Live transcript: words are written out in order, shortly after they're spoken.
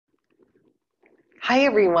Hi,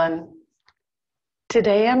 everyone.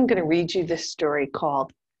 Today I'm going to read you this story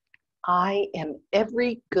called I Am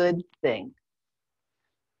Every Good Thing.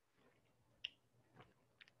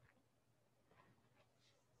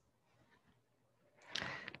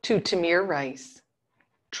 To Tamir Rice,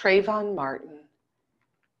 Trayvon Martin,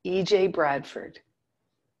 E.J. Bradford,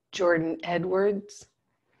 Jordan Edwards,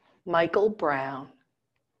 Michael Brown,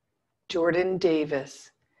 Jordan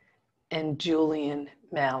Davis, and Julian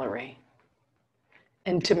Mallory.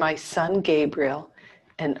 And to my son Gabriel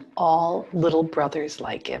and all little brothers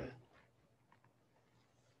like him.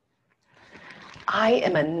 I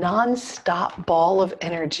am a non-stop ball of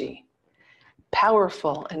energy,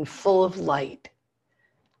 powerful and full of light.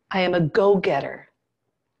 I am a go-getter,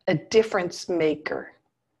 a difference maker,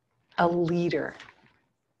 a leader.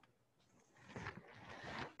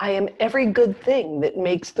 I am every good thing that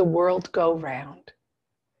makes the world go round.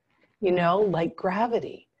 You know, like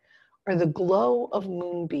gravity or the glow of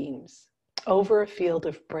moonbeams over a field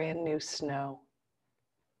of brand new snow.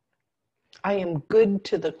 I am good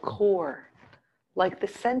to the core, like the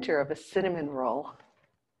center of a cinnamon roll.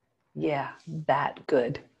 Yeah, that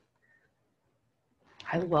good.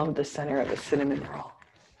 I love the center of a cinnamon roll.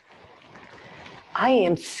 I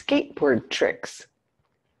am skateboard tricks,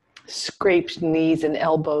 scraped knees and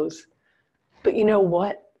elbows. But you know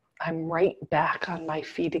what? I'm right back on my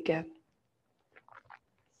feet again.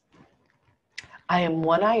 I am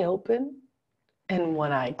one eye open and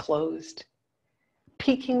one eye closed,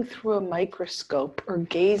 peeking through a microscope or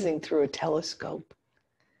gazing through a telescope,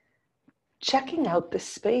 checking out the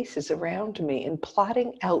spaces around me and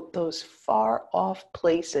plotting out those far off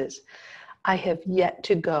places I have yet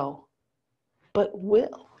to go, but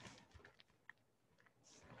will.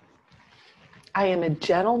 I am a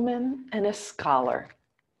gentleman and a scholar.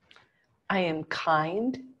 I am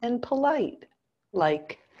kind and polite,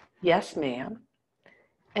 like, yes, ma'am,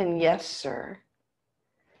 and yes, sir,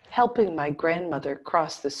 helping my grandmother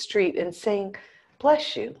cross the street and saying,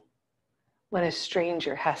 bless you, when a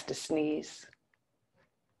stranger has to sneeze.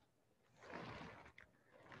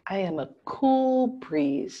 I am a cool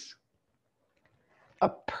breeze, a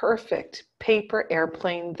perfect paper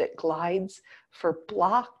airplane that glides for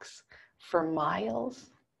blocks, for miles,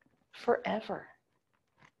 forever.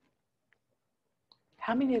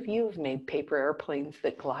 How many of you have made paper airplanes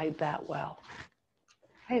that glide that well?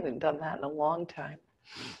 I haven't done that in a long time.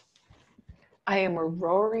 I am a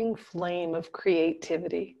roaring flame of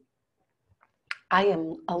creativity. I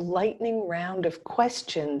am a lightning round of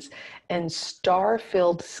questions and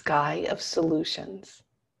star-filled sky of solutions.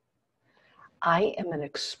 I am an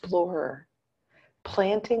explorer,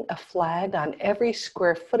 planting a flag on every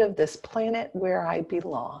square foot of this planet where I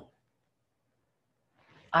belong.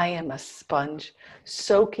 I am a sponge,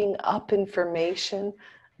 soaking up information,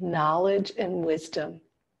 knowledge, and wisdom.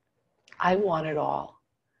 I want it all.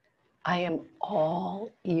 I am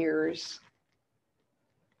all ears.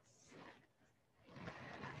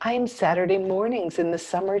 I am Saturday mornings in the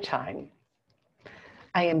summertime.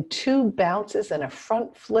 I am 2 bounces and a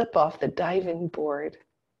front flip off the diving board.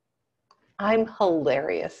 I'm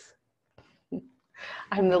hilarious.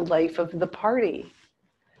 I'm the life of the party.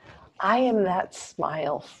 I am that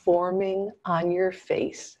smile forming on your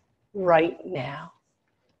face right now.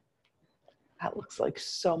 That looks like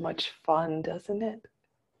so much fun, doesn't it?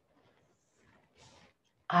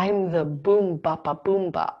 I'm the boom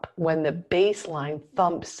bop when the bass line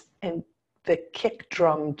thumps and the kick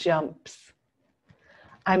drum jumps.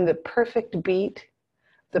 I'm the perfect beat,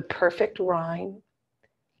 the perfect rhyme,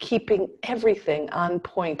 keeping everything on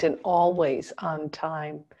point and always on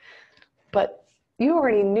time. But you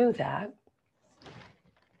already knew that.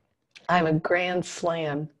 I'm a grand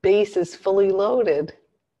slam, bases fully loaded.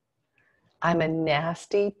 I'm a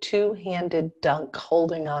nasty 2-handed dunk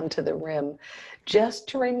holding onto the rim, just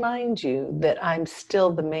to remind you that I'm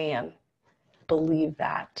still the man. Believe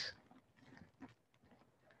that.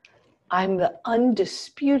 I'm the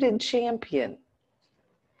undisputed champion.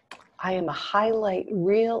 I am a highlight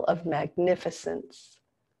reel of magnificence.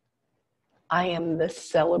 I am the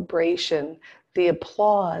celebration, the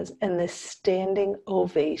applause, and the standing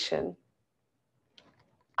ovation.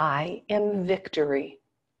 I am victory.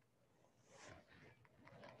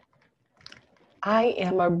 I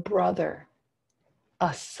am a brother,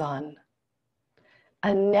 a son,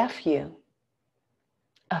 a nephew,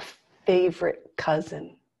 a favorite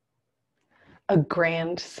cousin, a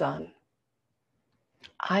grandson.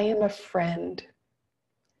 I am a friend.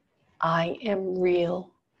 I am real.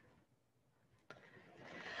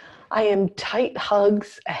 I am tight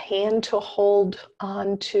hugs, a hand to hold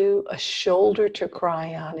on to, a shoulder to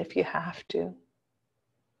cry on if you have to.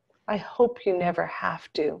 I hope you never have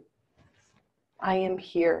to. I am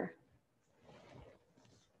here.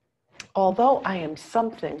 Although I am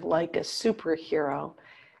something like a superhero,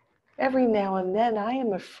 every now and then I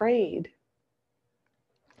am afraid.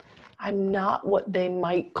 I'm not what they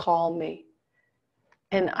might call me,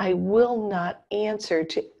 and I will not answer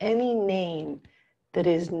to any name that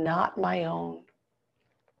is not my own.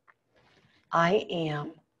 I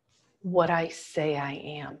am what I say I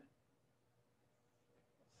am.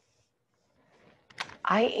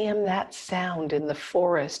 I am that sound in the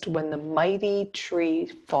forest when the mighty tree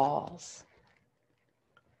falls.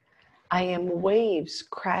 I am waves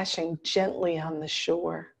crashing gently on the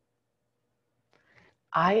shore.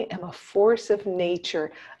 I am a force of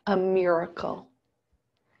nature, a miracle,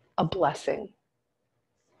 a blessing.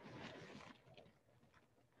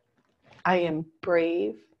 I am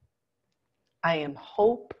brave. I am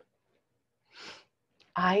hope.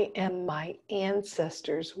 I am my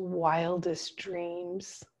ancestors' wildest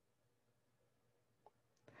dreams.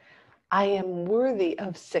 I am worthy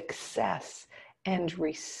of success and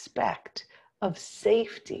respect, of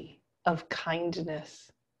safety, of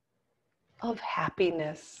kindness, of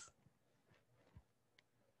happiness.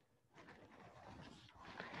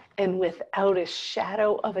 And without a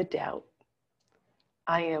shadow of a doubt,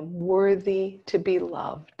 I am worthy to be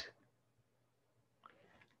loved.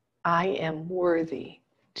 I am worthy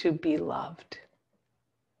to be loved.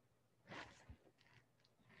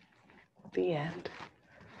 The end.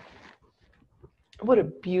 What a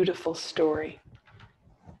beautiful story.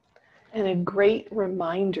 And a great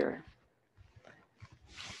reminder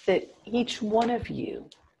that each one of you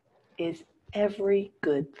is every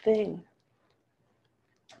good thing.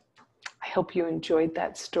 I hope you enjoyed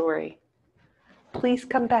that story. Please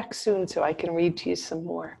come back soon so I can read to you some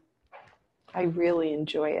more. I really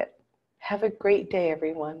enjoy it. Have a great day,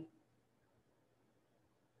 everyone.